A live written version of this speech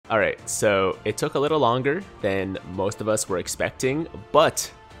Alright, so it took a little longer than most of us were expecting, but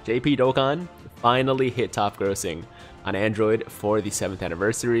JP Dokkan finally hit top grossing on Android for the 7th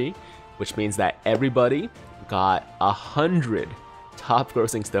anniversary, which means that everybody got 100 top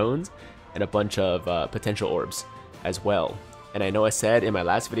grossing stones and a bunch of potential orbs as well. And I know I said in my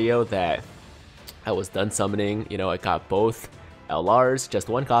last video that I was done summoning, you know, I got both LRs, just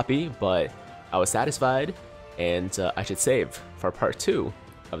one copy, but I was satisfied, and I should save for part 2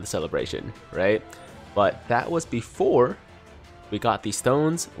 of the celebration, right? But that was before we got these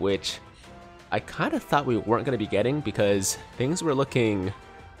stones, which I kind of thought we weren't going to be getting because things were looking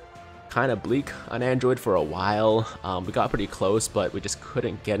kind of bleak on Android for a while. We got pretty close, but we just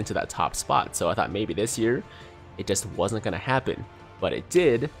couldn't get into that top spot. So I thought maybe this year it just wasn't going to happen, but it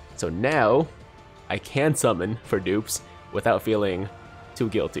did. So now I can summon for dupes without feeling too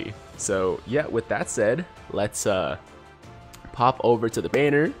guilty. So yeah, with that said, let's pop over to the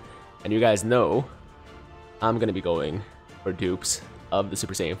banner, and you guys know I'm gonna be going for dupes of the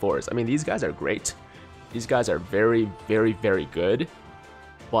Super Saiyan 4s. I mean, these guys are great. These guys are very, very, very good,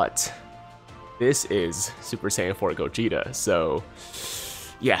 but this is Super Saiyan 4 Gogeta, so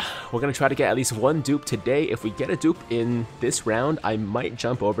yeah, we're gonna try to get at least one dupe today. If we get a dupe in this round, I might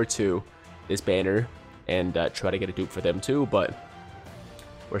jump over to this banner and try to get a dupe for them too, but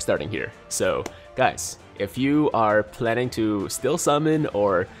we're starting here. So guys, if you are planning to still summon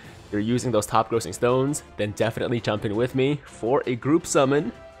or you're using those top grossing stones, then definitely jump in with me for a group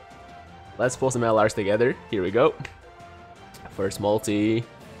summon. Let's pull some LRs together. Here we go. First multi.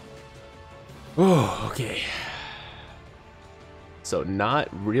 Oh, okay. So not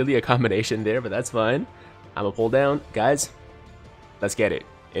really a combination there, but that's fine. I'm gonna pull down. Guys, let's get it.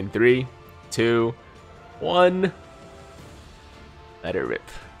 In 3, 2, 1. Let it rip.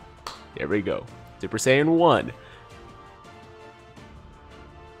 There we go. Super Saiyan 1.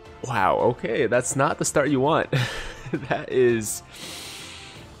 Wow, okay, that's not the start you want. That is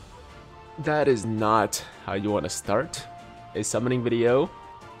not how you want to start a summoning video,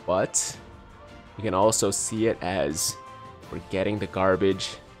 but you can also see it as we're getting the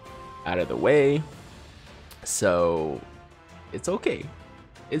garbage out of the way. So it's okay.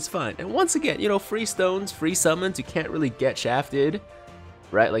 It's fine. And once again, you know, free stones, free summons, you can't really get shafted.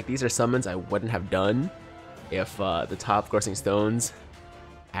 Right, like these are summons I wouldn't have done if the top grossing stones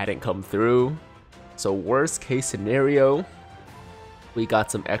hadn't come through. So worst case scenario, we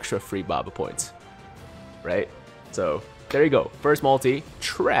got some extra free Baba points, right? So there you go. First multi,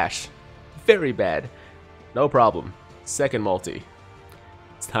 trash, very bad, no problem. Second multi,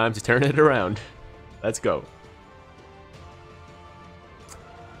 it's time to turn it around. Let's go.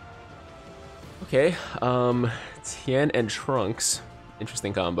 Okay, Tien and Trunks.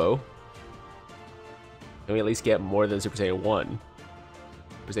 Interesting combo. Can we at least get more than Super Saiyan 1?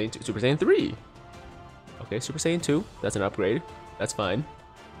 Super Saiyan 2, Super Saiyan 3. Okay, Super Saiyan 2. That's an upgrade. That's fine.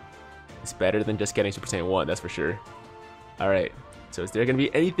 It's better than just getting Super Saiyan 1, that's for sure. Alright, so is there going to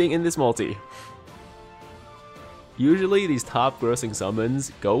be anything in this multi? Usually these top grossing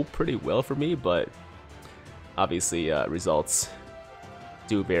summons go pretty well for me, but obviously results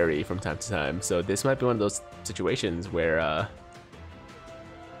do vary from time to time. So this might be one of those situations where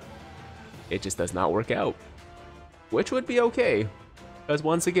it just does not work out, which would be okay, because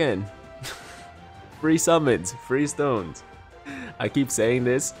once again, free summons, free stones. I keep saying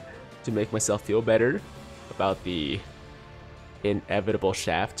this to make myself feel better about the inevitable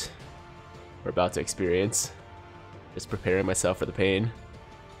shaft we're about to experience. Just preparing myself for the pain.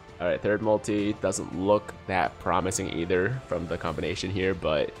 Alright, third multi doesn't look that promising either from the combination here,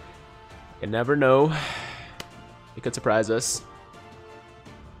 but you never know. It could surprise us.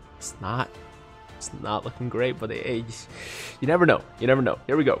 It's not looking great, but you never know. You never know.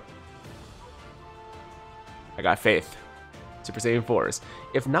 Here we go. I got faith. Super Saiyan 4s.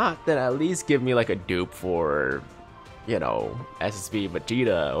 If not, then at least give me like a dupe for, you know, SSB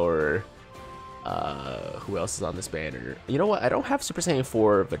Vegeta or who else is on this banner? You know what? I don't have Super Saiyan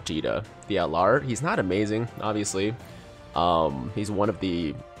 4 Vegeta, the LR. He's not amazing, obviously. He's one of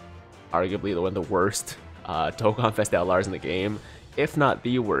the, arguably one of the worst Dokkan Fest LRs in the game, if not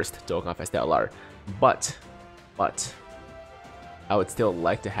the worst Dokkan Fest LR. But I would still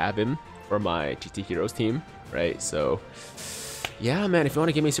like to have him for my GT Heroes team, right? So yeah, man, if you want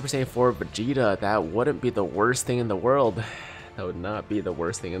to give me Super Saiyan 4 Vegeta, that wouldn't be the worst thing in the world. That would not be the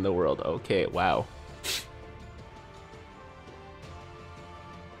worst thing in the world. Okay, wow.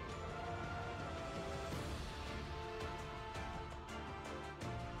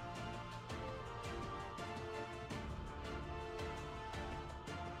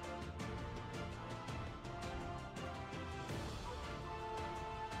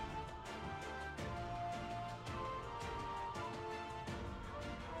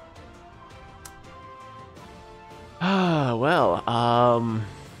 Well,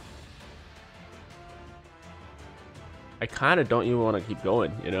 I kind of don't even want to keep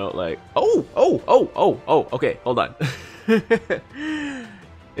going, you know, like, oh, okay, hold on.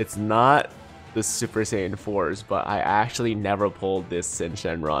 It's not the Super Saiyan 4s, but I actually never pulled this in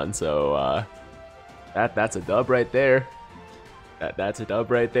Shenron, so, that's a dub right there. That's a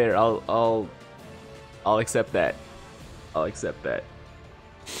dub right there. I'll accept that. I'll accept that.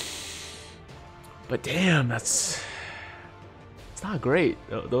 But damn, it's not great.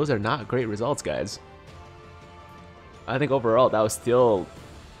 Those are not great results, guys. I think overall that was still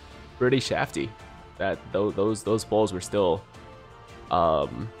pretty shafty. That those pulls were still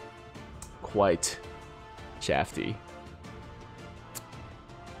quite shafty.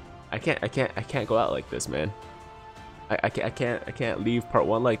 I can't go out like this, man. I can't leave part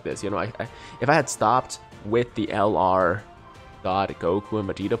 1 like this. You know, if I had stopped with the LR God Goku and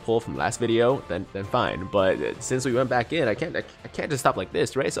Vegeta pull from last video, then fine. But since we went back in, I can't just stop like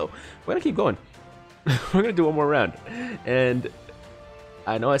this, right? So we're gonna keep going. We're gonna do one more round, and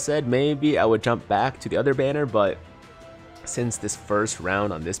I know I said maybe I would jump back to the other banner, but since this first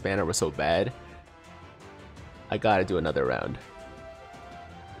round on this banner was so bad, I gotta do another round.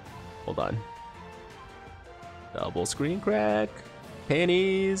 Hold on. Double screen crack.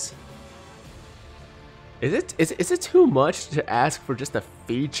 Panties. Is it too much to ask for just a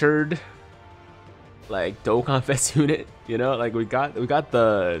featured like Dokkan Fest unit? You know, like we got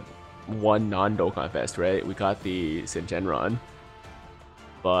the one non-Dokkan Fest, right? We got the Shingenron,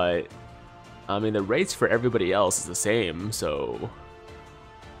 but I mean the rates for everybody else is the same, so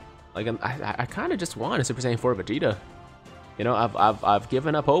like I kind of just want a Super Saiyan 4 Vegeta. You know, I've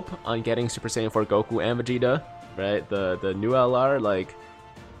given up hope on getting Super Saiyan 4 Goku and Vegeta, right? The new LR, like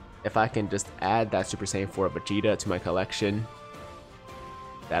if I can just add that Super Saiyan 4 Vegeta to my collection,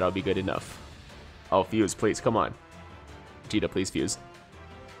 that'll be good enough. Oh, fuse, please, come on. Vegeta, please fuse.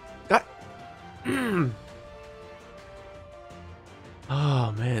 God.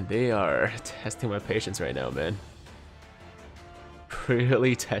 Oh man, they are testing my patience right now, man.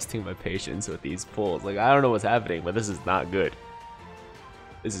 Really testing my patience with these pulls. Like, I don't know what's happening, but this is not good.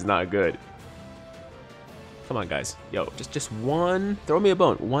 This is not good. Come on, guys. Yo, just one. Throw me a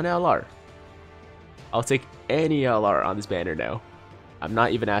bone. One LR. I'll take any LR on this banner now. I'm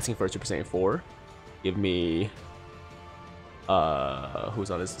not even asking for a Super Saiyan 4. Give me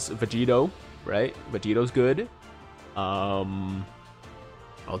who's on this? Vegito, right? Vegito's good. I'll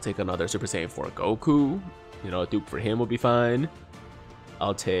take another Super Saiyan 4 Goku. You know, a dupe for him will be fine.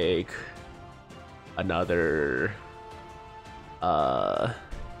 I'll take another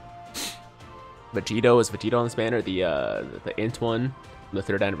Vegito. Is Vegito on this banner? The Int one, the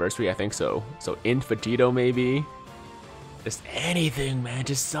 3rd anniversary, I think so. So Int Vegito maybe. Just anything, man.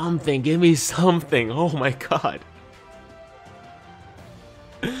 Just something. Give me something. Oh my god.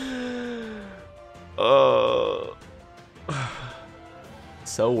 Oh.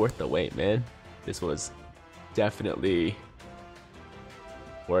 So worth the wait, man. This was definitely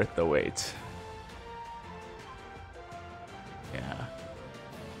worth the wait. Yeah.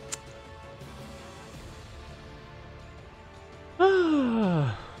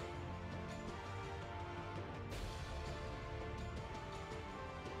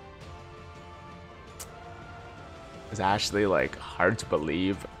 It's actually like hard to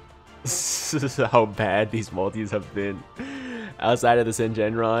believe how bad these multis have been outside of the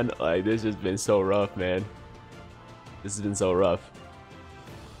Shingenron. Like, this has been so rough, man. This has been so rough.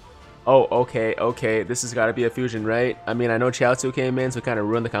 Oh, okay. This has got to be a fusion, right? I mean, I know Chiaotzu came in, so it kind of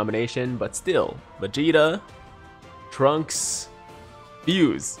ruined the combination, but still, Vegeta, Trunks,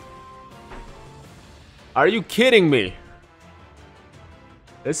 Fuse. Are you kidding me?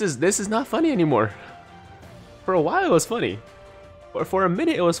 This is not funny anymore. For a while, it was funny. Or for a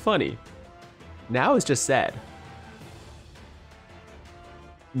minute, it was funny. Now it's just sad.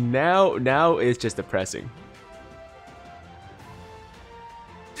 Now it's just depressing.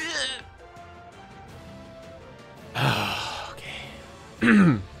 Okay.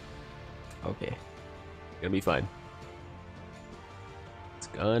 Okay. Gonna be fine. It's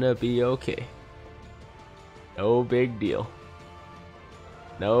gonna be okay. No big deal.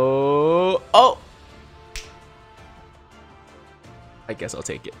 No. Oh! I guess I'll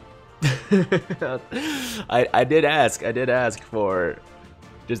take it. I did ask for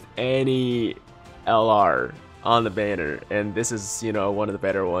just any LR on the banner, and this is, you know, one of the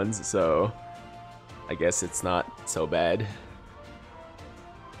better ones, so I guess it's not so bad.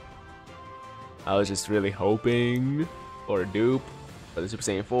 I was just really hoping for a dupe for the Super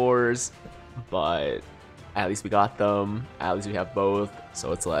Saiyan 4s, but at least we got them. At least we have both,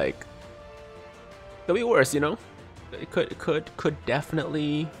 so it's like, could be worse, you know? it could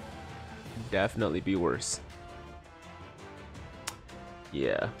definitely be worse.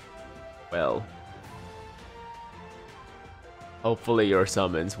 Yeah. Well, hopefully your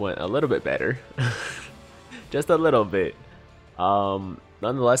summons went a little bit better. Just a little bit.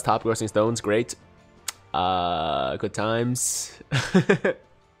 Nonetheless, top grossing stones, great. Good times.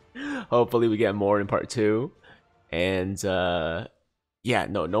 Hopefully we get more in part 2. And yeah,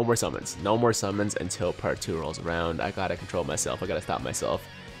 no more summons. No more summons until part 2 rolls around. I gotta control myself. I gotta stop myself.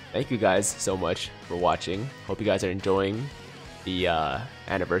 Thank you guys so much for watching. Hope you guys are enjoying the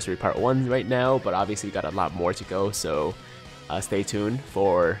anniversary part 1 right now, but obviously we got a lot more to go, so stay tuned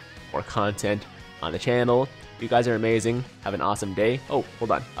for more content on the channel. You guys are amazing. Have an awesome day. Oh,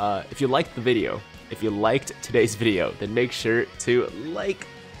 hold on. If you liked the video, if you liked today's video, then make sure to like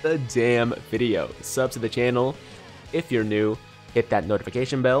the damn video. Sub to the channel if you're new. Hit that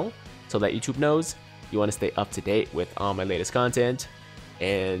notification bell so that YouTube knows you want to stay up to date with all my latest content.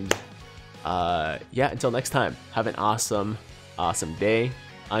 And yeah, until next time, have an awesome day.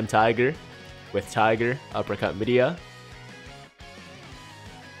 I'm Tiger with Tiger Uppercut Media,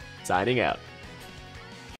 signing out.